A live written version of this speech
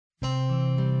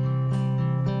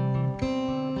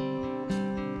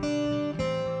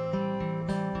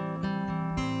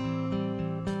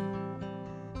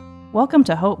Welcome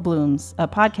to Hope Blooms, a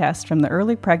podcast from the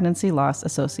Early Pregnancy Loss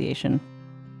Association.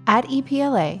 At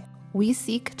EPLA, we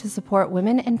seek to support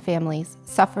women and families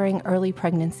suffering early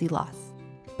pregnancy loss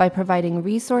by providing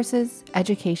resources,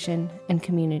 education, and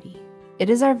community. It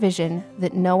is our vision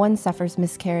that no one suffers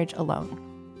miscarriage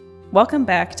alone. Welcome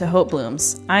back to Hope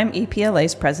Blooms. I'm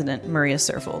EPLA's president, Maria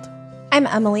Serfold. I'm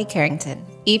Emily Carrington,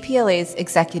 EPLA's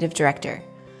executive director.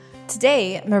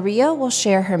 Today, Maria will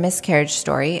share her miscarriage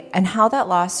story and how that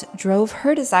loss drove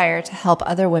her desire to help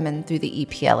other women through the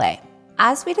EPLA.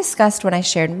 As we discussed when I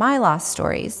shared my loss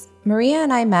stories, Maria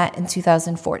and I met in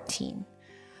 2014.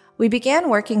 We began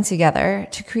working together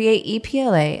to create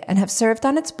EPLA and have served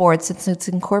on its board since its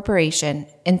incorporation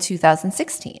in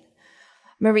 2016.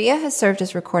 Maria has served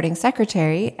as recording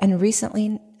secretary and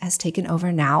recently has taken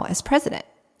over now as president.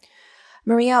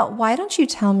 Maria, why don't you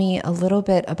tell me a little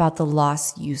bit about the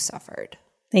loss you suffered?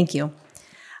 Thank you.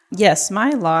 Yes, my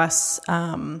loss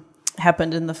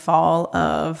happened in the fall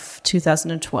of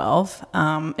 2012.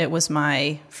 It was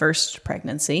my first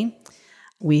pregnancy.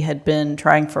 We had been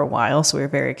trying for a while, so we were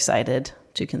very excited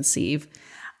to conceive.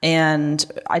 And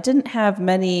I didn't have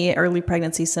many early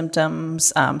pregnancy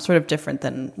symptoms, sort of different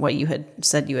than what you had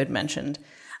said you had mentioned.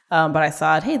 But I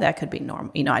thought, hey, that could be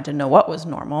normal. I didn't know what was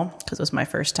normal because it was my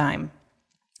first time.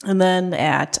 And then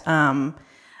at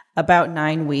about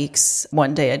 9 weeks,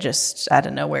 one day I just, out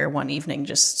of nowhere, one evening,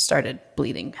 just started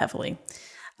bleeding heavily.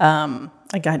 I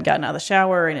had gotten out of the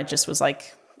shower, and it just was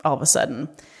like all of a sudden,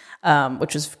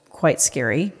 which was quite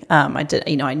scary.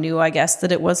 I knew, I guess,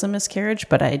 that it was a miscarriage,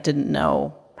 but I didn't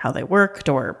know how they worked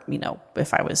or,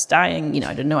 if I was dying,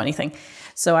 I didn't know anything.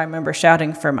 So I remember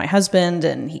shouting for my husband,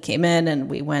 and he came in, and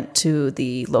we went to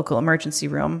the local emergency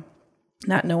room,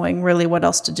 not knowing really what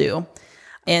else to do.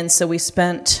 And so we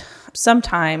spent some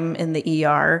time in the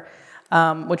ER,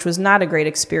 which was not a great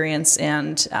experience.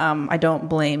 And I don't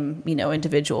blame,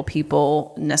 individual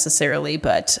people necessarily,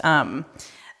 but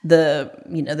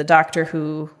the doctor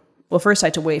who, well, first I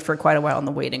had to wait for quite a while in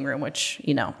the waiting room, which,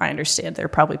 I understand there are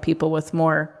probably people with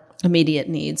more immediate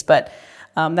needs, but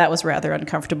that was rather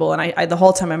uncomfortable. And I the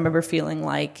whole time I remember feeling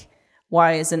like,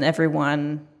 why isn't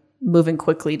everyone moving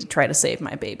quickly to try to save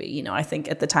my baby? I think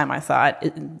at the time I thought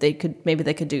they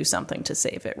could do something to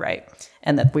save it, right?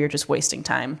 And that we were just wasting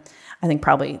time. I think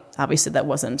obviously that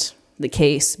wasn't the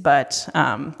case, but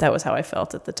that was how I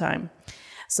felt at the time.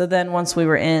 So then once we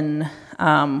were in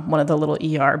one of the little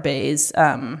ER bays,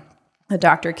 the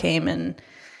doctor came and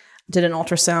did an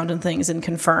ultrasound and things and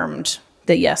confirmed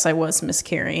that, yes, I was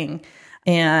miscarrying.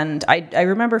 And I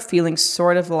remember feeling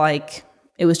sort of like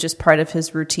it was just part of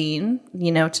his routine,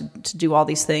 to do all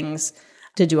these things,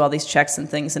 to do all these checks and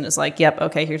things. And it's like, yep,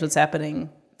 okay, here's what's happening.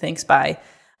 Thanks, bye.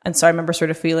 And so I remember sort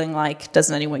of feeling like,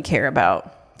 doesn't anyone care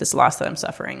about this loss that I'm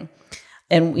suffering?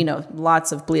 And,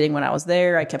 lots of bleeding when I was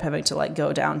there. I kept having to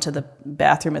go down to the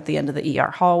bathroom at the end of the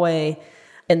ER hallway.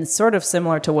 And sort of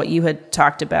similar to what you had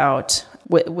talked about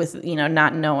with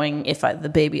not knowing if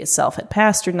the baby itself had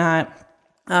passed or not.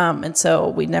 And so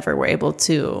we never were able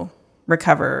to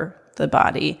recover the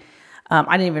body.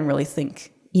 I didn't even really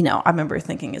think, I remember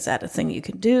thinking, is that a thing you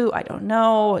can do? I don't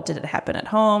know. Did it happen at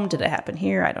home? Did it happen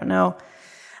here? I don't know.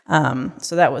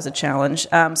 So that was a challenge.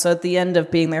 So at the end of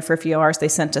being there for a few hours, they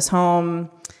sent us home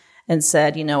and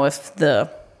said, if the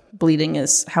bleeding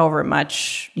is however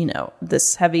much,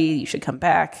 this heavy, you should come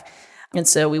back. And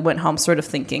so we went home sort of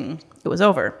thinking it was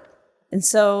over. And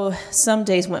so some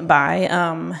days went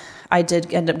by. I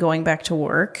did end up going back to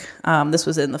work. This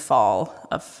was in the fall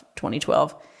of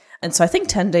 2012. And so I think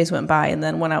 10 days went by. And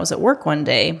then when I was at work one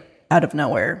day, out of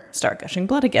nowhere, start gushing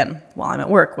blood again while I'm at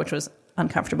work, which was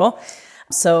uncomfortable.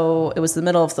 So it was the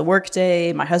middle of the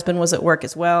workday. My husband was at work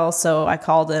as well. So I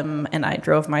called him and I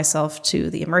drove myself to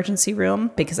the emergency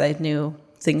room because I knew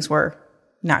things were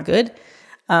not good.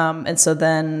 And so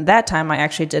then that time I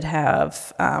actually did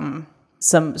have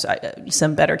some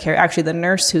better care. Actually, the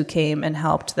nurse who came and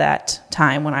helped that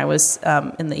time when I was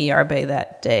in the ER bay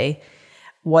that day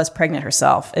was pregnant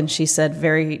herself. And she said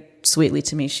very sweetly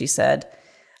to me, she said,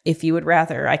 if you would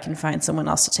rather, I can find someone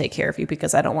else to take care of you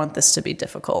because I don't want this to be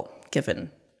difficult given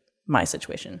my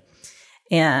situation.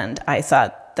 And I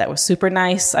thought that was super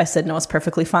nice. I said, no, it's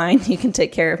perfectly fine. You can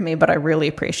take care of me. But I really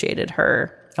appreciated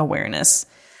her awareness.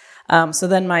 So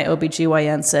then my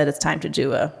OBGYN said it's time to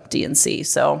do a D&C.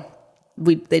 So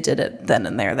they did it then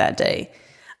and there that day.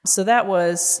 So that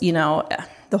was,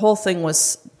 the whole thing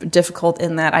was difficult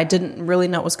in that I didn't really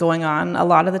know what was going on a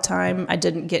lot of the time. I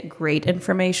didn't get great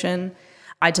information.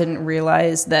 I didn't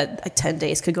realize that 10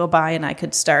 days could go by and I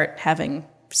could start having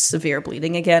severe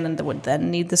bleeding again and would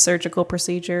then need the surgical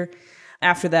procedure.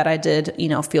 After that, I did,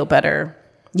 feel better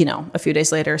a few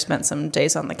days later, spent some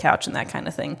days on the couch and that kind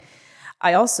of thing.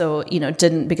 I also,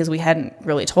 didn't, because we hadn't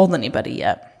really told anybody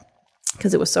yet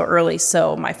because it was so early.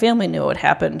 So my family knew what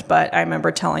happened, but I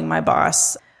remember telling my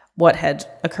boss what had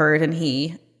occurred,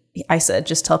 and I said,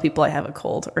 just tell people I have a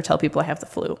cold or tell people I have the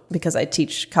flu, because I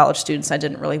teach college students. I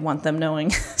didn't really want them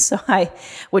knowing.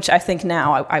 Which I think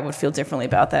now I would feel differently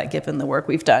about that given the work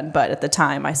we've done. But at the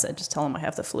time I said, just tell them I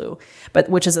have the flu. But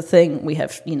which is a thing we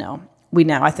have, we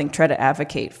now I think try to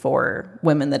advocate for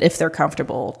women that if they're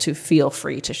comfortable to feel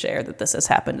free to share that this has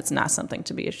happened. It's not something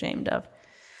to be ashamed of.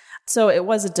 So it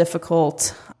was a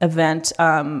difficult event.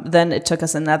 Then it took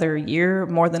us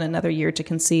more than another year to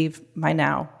conceive my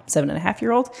now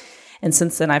 7.5-year-old. And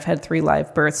since then I've had 3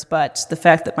 live births. But the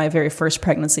fact that my very first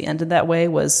pregnancy ended that way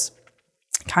was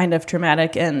kind of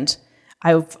traumatic. And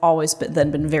I've always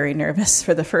been very nervous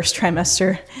for the first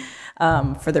trimester,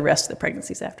 for the rest of the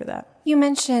pregnancies after that. You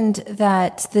mentioned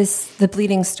that the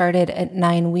bleeding started at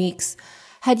 9 weeks.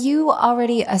 Had you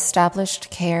already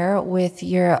established care with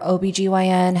your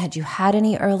OBGYN? Had you had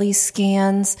any early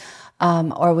scans?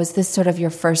 Or was this sort of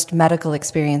your first medical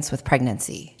experience with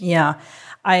pregnancy? Yeah,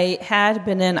 I had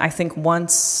been in, I think,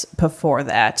 once before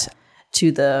that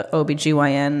to the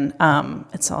OBGYN.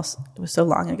 It was so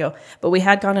long ago, but we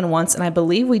had gone in once, and I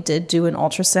believe we did do an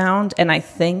ultrasound, and I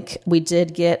think we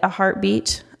did get a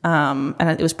heartbeat. And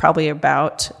it was probably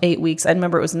about 8 weeks. I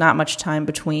remember it was not much time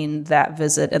between that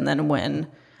visit and then when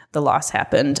the loss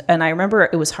happened. And I remember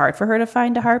it was hard for her to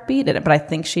find a heartbeat, but I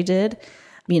think she did,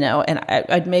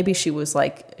 and maybe she was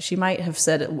like, she might have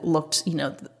said it looked,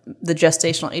 the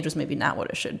gestational age was maybe not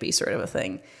what it should be, sort of a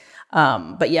thing.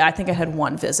 But yeah, I think I had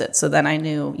one visit. So then I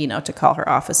knew, to call her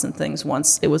office and things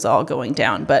once it was all going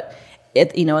down. But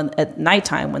at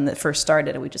nighttime when it first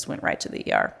started, we just went right to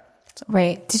the ER. So.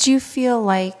 Right. Did you feel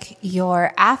like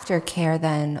your aftercare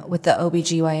then with the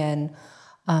OBGYN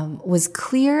was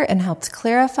clear and helped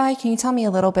clarify? Can you tell me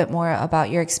a little bit more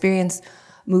about your experience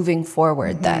moving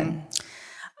forward then?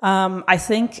 I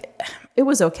think it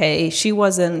was okay. She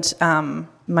wasn't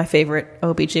my favorite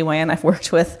OBGYN I've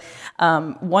worked with.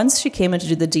 Once she came in to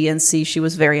do the DNC, she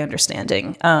was very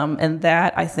understanding. And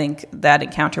I think that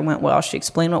encounter went well. She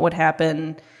explained what would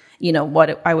happen,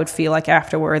 what I would feel like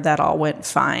afterward. That all went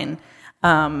fine.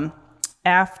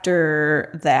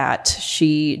 After that,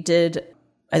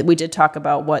 we did talk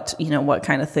about what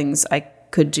kind of things I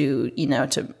could do,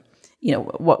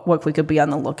 what we could be on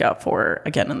the lookout for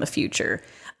again in the future.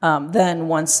 Then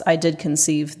once I did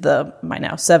conceive my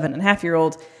now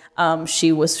 7.5-year-old,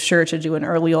 she was sure to do an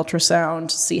early ultrasound,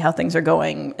 see how things are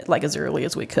going, like as early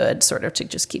as we could, sort of to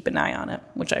just keep an eye on it,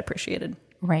 which I appreciated.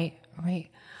 Right.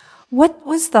 What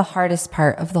was the hardest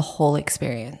part of the whole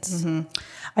experience?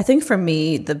 I think for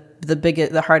me,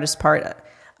 the hardest part,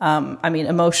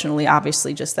 emotionally,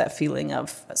 obviously, just that feeling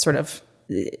of sort of,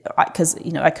 because,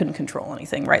 I couldn't control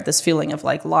anything, right? This feeling of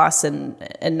like loss and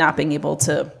not being able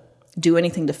to do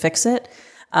anything to fix it.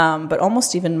 But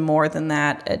almost even more than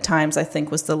that at times, I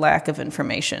think, was the lack of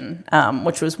information,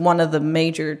 which was one of the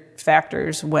major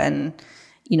factors when,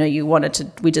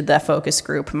 we did that focus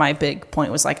group. My big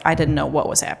point was like, I didn't know what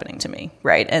was happening to me.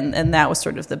 Right. And that was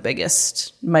sort of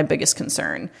my biggest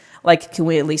concern. Like, can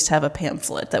we at least have a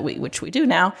pamphlet which we do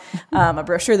now, a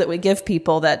brochure that we give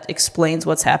people that explains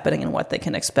what's happening and what they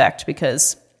can expect?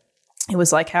 Because it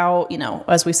was like, how,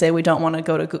 as we say, we don't want to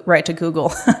go right to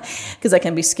Google because that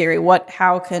can be scary.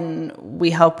 How can we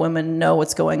help women know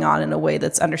what's going on in a way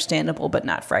that's understandable but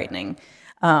not frightening?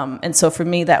 And so for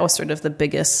me, that was sort of the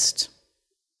biggest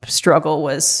struggle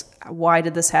was, why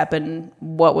did this happen?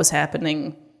 What was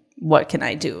happening? What can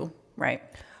I do? Right.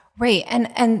 Right.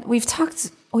 And we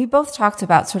both talked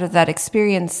about sort of that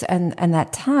experience and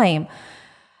that time.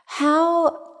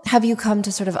 How have you come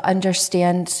to sort of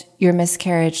understand your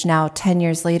miscarriage now 10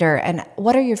 years later? And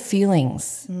what are your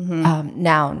feelings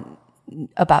now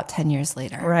about 10 years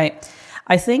later? Right.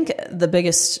 I think the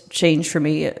biggest change for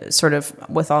me, sort of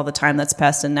with all the time that's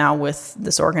passed and now with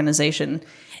this organization,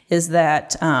 is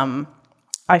that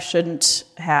I shouldn't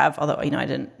have, although, I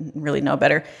didn't really know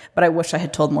better, but I wish I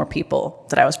had told more people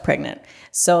that I was pregnant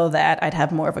so that I'd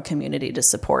have more of a community to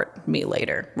support me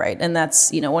later, right? And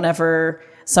that's, whenever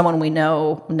someone we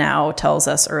know now tells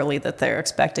us early that they're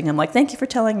expecting, I'm like, thank you for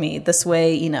telling me. This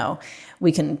way,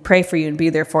 we can pray for you and be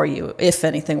there for you if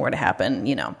anything were to happen,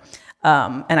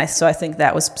 So I think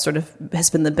that was has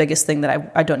been the biggest thing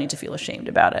that I don't need to feel ashamed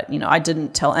about it. I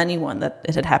didn't tell anyone that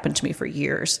it had happened to me for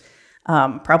years,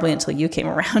 probably until you came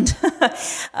around.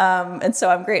 And so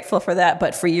I'm grateful for that.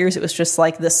 But for years, it was just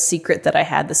like this secret that I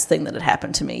had this thing that had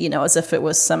happened to me, as if it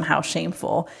was somehow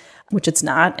shameful, which it's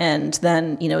not. And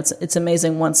then, it's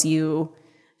amazing once you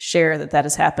share that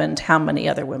has happened, how many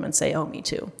other women say, oh, me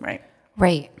too, right?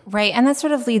 Right. And that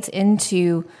sort of leads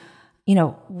into,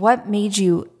 what made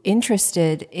you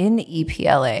interested in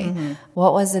EPLA? Mm-hmm.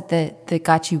 What was it that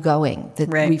got you going, that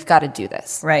we've got to do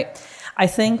this? Right. I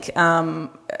think,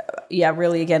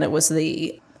 really, again, it was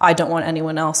I don't want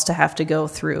anyone else to have to go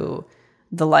through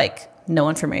the no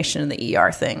information in the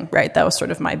ER thing, right? That was sort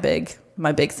of my big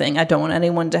thing. I don't want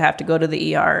anyone to have to go to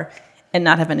the ER and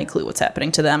not have any clue what's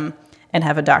happening to them and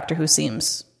have a doctor who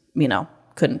seems,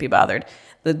 couldn't be bothered.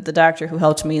 The doctor who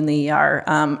helped me in the ER,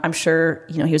 I'm sure,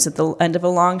 he was at the end of a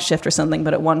long shift or something,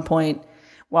 but at one point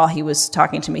while he was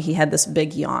talking to me, he had this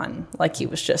big yawn, like he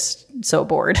was just so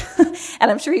bored. And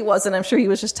I'm sure he wasn't. I'm sure he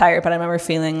was just tired, but I remember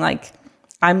feeling like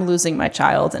I'm losing my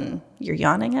child and you're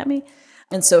yawning at me.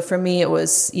 And so for me, it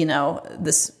was,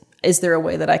 is there a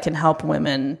way that I can help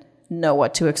women know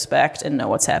what to expect and know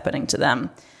what's happening to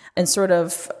them? And sort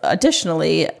of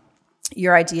additionally,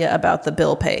 your idea about the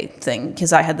bill pay thing,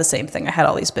 because I had the same thing. I had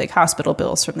all these big hospital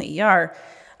bills from the ER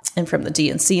and from the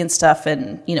DNC and stuff.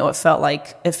 And, it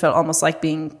felt almost like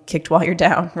being kicked while you're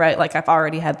down, right? Like I've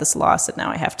already had this loss and now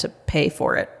I have to pay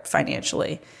for it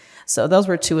financially. So those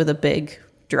were two of the big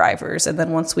drivers. And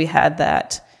then once we had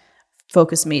that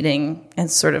focus meeting and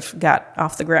sort of got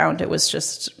off the ground, it was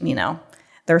just, there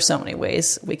are so many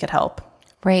ways we could help.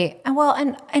 Right. And well,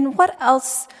 and what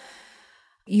else?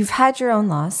 You've had your own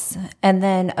loss, and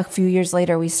then a few years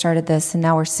later we started this, and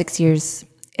now we're 6 years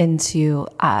into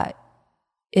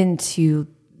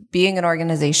being an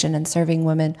organization and serving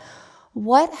women.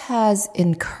 What has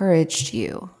encouraged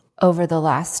you over the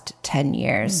last 10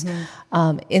 years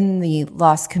in the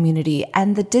loss community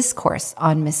and the discourse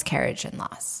on miscarriage and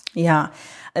loss? Yeah.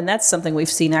 And that's something we've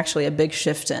seen actually a big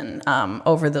shift in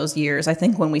over those years. I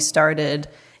think when we started,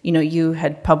 you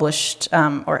had published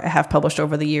or have published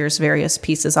over the years various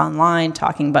pieces online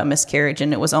talking about miscarriage,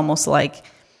 and it was almost like,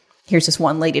 here's just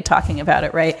one lady talking about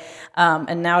it, right?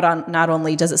 And now not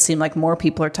only does it seem like more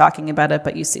people are talking about it,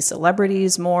 but you see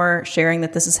celebrities more sharing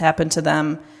that this has happened to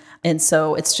them. And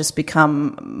so it's just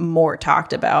become more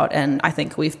talked about. And I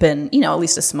think we've been, at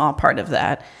least a small part of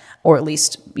that, or at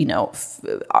least,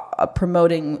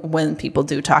 promoting when people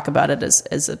do talk about it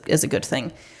as a good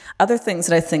thing. Other things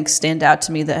that I think stand out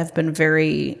to me that have been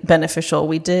very beneficial.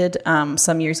 We did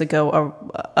some years ago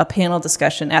a panel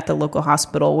discussion at the local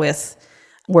hospital with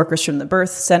workers from the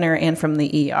birth center and from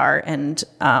the ER. And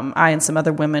I and some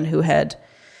other women who had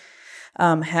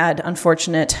had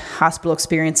unfortunate hospital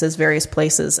experiences, various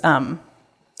places,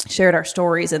 shared our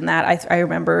stories. And that I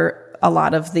remember a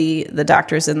lot of the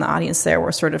doctors in the audience there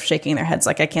were sort of shaking their heads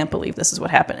like, I can't believe this is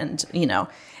what happened.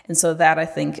 And so that I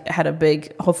think had a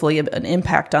big, hopefully an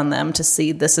impact on them to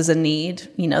see this is a need.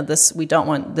 We don't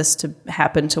want this to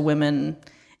happen to women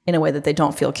in a way that they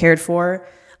don't feel cared for.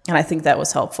 And I think that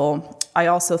was helpful. I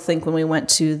also think when we went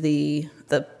to the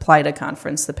PLIDA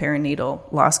conference, the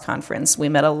perinatal loss conference, we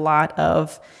met a lot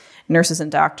of nurses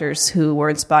and doctors who were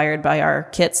inspired by our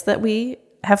kits that we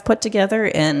have put together.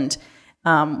 And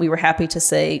we were happy to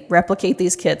say, replicate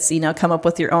these kits, come up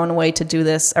with your own way to do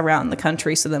this around the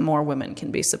country so that more women can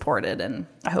be supported. And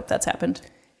I hope that's happened.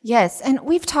 Yes. And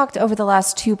we've talked over the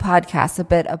last 2 podcasts a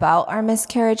bit about our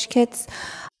miscarriage kits.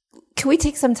 Can we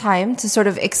take some time to sort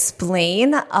of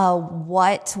explain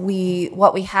what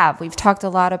we have? We've talked a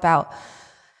lot about,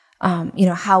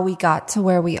 how we got to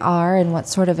where we are and what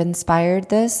sort of inspired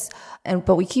this.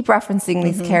 But we keep referencing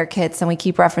these care kits and we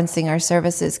keep referencing our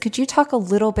services. Could you talk a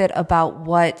little bit about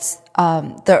what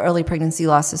the Early Pregnancy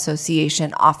Loss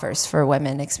Association offers for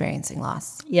women experiencing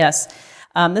loss? Yes.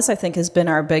 This, I think, has been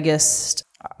our biggest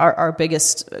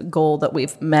goal that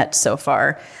we've met so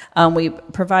far. We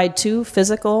provide 2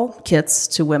 physical kits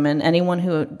to women. Anyone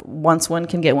who wants one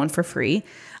can get one for free.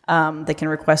 They can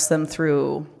request them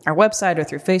through our website or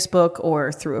through Facebook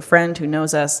or through a friend who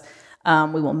knows us.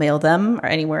 We will mail them or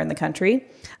anywhere in the country.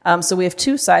 So we have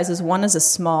 2 sizes. One is a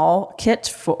small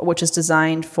kit, which is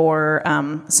designed for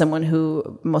someone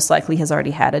who most likely has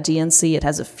already had a DNC. It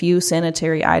has a few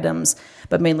sanitary items,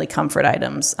 but mainly comfort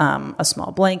items, a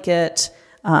small blanket,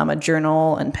 a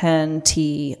journal and pen,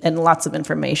 tea, and lots of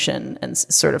information and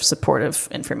sort of supportive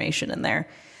information in there.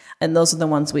 And those are the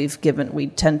ones we've given. We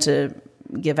tend to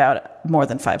give out more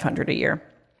than 500 a year.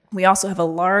 We also have a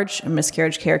large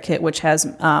miscarriage care kit, which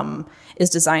is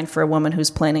designed for a woman who's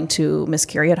planning to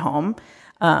miscarry at home.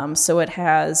 So it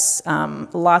has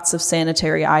lots of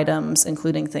sanitary items,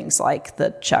 including things like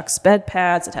the Chuck's bed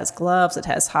pads. It has gloves. It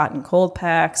has hot and cold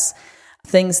packs,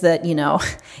 things that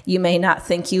you may not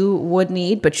think you would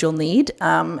need, but you'll need.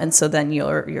 And so then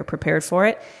you're prepared for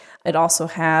it. It also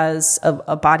has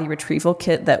a body retrieval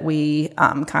kit that we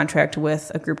contract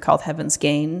with a group called Heaven's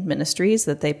Gain Ministries,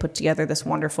 that they put together this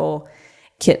wonderful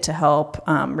kit to help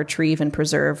retrieve and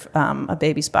preserve a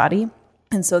baby's body.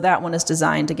 And so that one is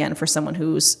designed, again, for someone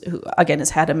who again,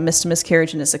 has had a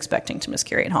miscarriage and is expecting to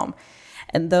miscarry at home.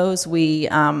 And those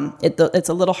it's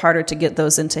a little harder to get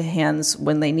those into hands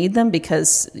when they need them,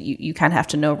 because you kind of have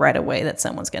to know right away that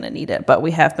someone's going to need it. But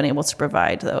we have been able to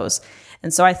provide those.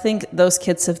 And so I think those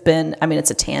kits have been,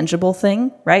 it's a tangible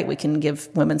thing, right? We can give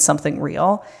women something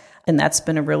real. And that's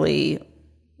been a really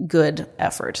good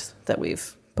effort that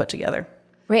we've put together.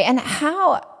 Right. And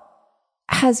how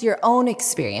has your own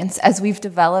experience, as we've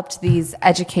developed these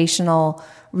educational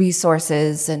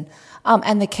resources and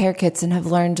the care kits and have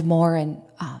learned more, and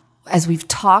as we've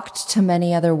talked to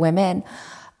many other women,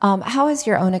 how has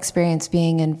your own experience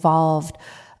being involved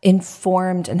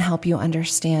informed and help you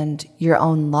understand your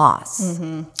own loss?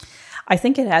 Mm-hmm. I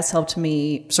think it has helped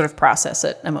me sort of process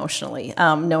it emotionally,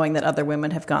 knowing that other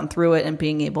women have gone through it and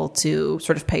being able to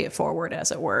sort of pay it forward,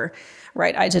 as it were.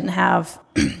 Right? I didn't have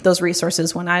those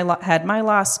resources when I had my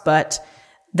loss, but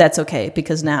that's okay,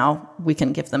 because now we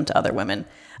can give them to other women.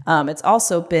 It's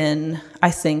also been,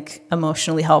 I think,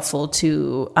 emotionally helpful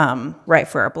to write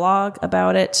for our blog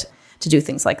about it, to do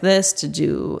things like this, to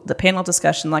do the panel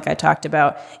discussion like I talked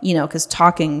about, because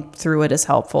talking through it is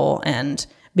helpful, and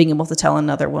being able to tell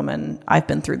another woman, I've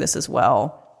been through this as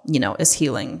well, is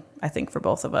healing, I think, for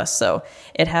both of us. So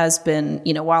it has been,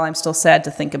 while I'm still sad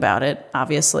to think about it,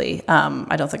 obviously,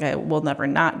 I don't think I will never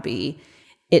not be,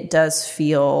 it does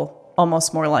feel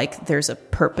almost more like there's a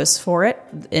purpose for it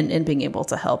in being able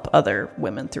to help other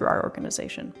women through our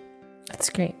organization. That's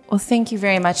great. Well, thank you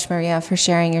very much, Maria, for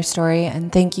sharing your story,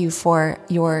 and thank you for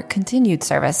your continued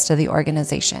service to the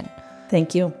organization.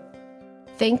 Thank you.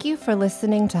 Thank you for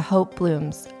listening to Hope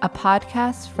Blooms, a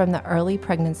podcast from the Early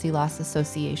Pregnancy Loss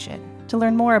Association. To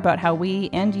learn more about how we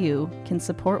and you can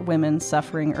support women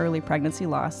suffering early pregnancy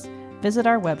loss, visit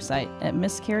our website at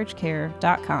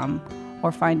miscarriagecare.com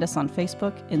or find us on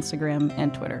Facebook, Instagram,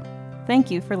 and Twitter. Thank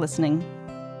you for listening.